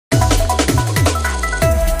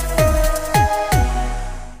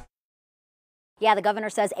Yeah, the governor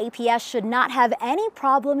says APS should not have any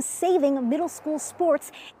problem saving middle school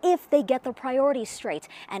sports if they get their priorities straight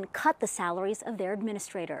and cut the salaries of their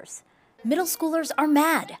administrators. Middle schoolers are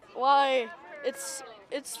mad. Why?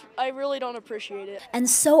 I really don't appreciate it. And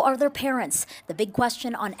so are their parents. The big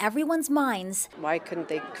question on everyone's minds: why couldn't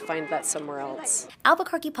they find that somewhere else?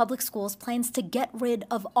 Albuquerque Public Schools plans to get rid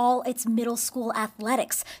of all its middle school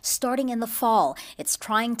athletics starting in the fall. It's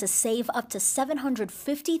trying to save up to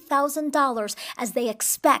 $750,000 as they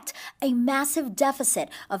expect a massive deficit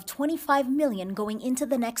of $25 million going into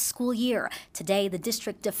the next school year. Today, the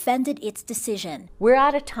district defended its decision. We're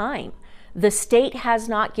out of time. The state has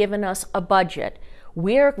not given us a budget.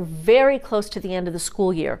 We're very close to the end of the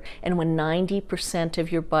school year, and when 90% of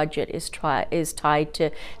your budget is tied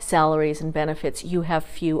to salaries and benefits, you have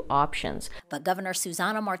few options. But Governor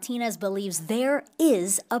Susana Martinez believes there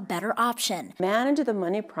is a better option. Manage the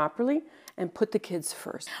money properly and put the kids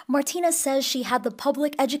first. Martinez says she had the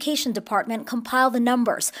public education department compile the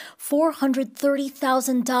numbers: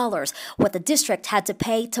 $430,000, what the district had to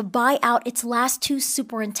pay to buy out its last two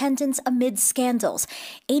superintendents amid scandals;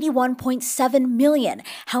 $81.7 million,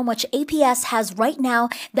 how much APS has right now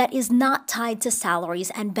that is not tied to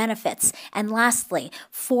salaries and benefits; and lastly,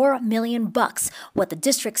 $4 million, what the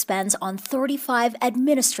district spends on 35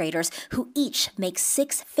 administrators who each make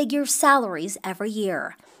six-figure salaries every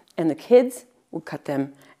year. And the kids will cut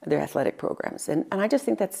them their athletic programs. And I just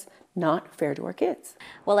think that's not fair to our kids.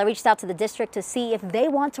 Well, I reached out to the district to see if they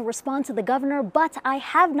want to respond to the governor, but I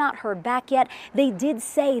have not heard back yet. They did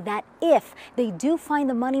say that if they do find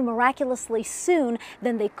the money miraculously soon,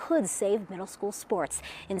 then they could save middle school sports.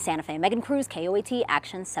 In Santa Fe, Megan Cruz, KOAT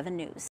Action 7 News.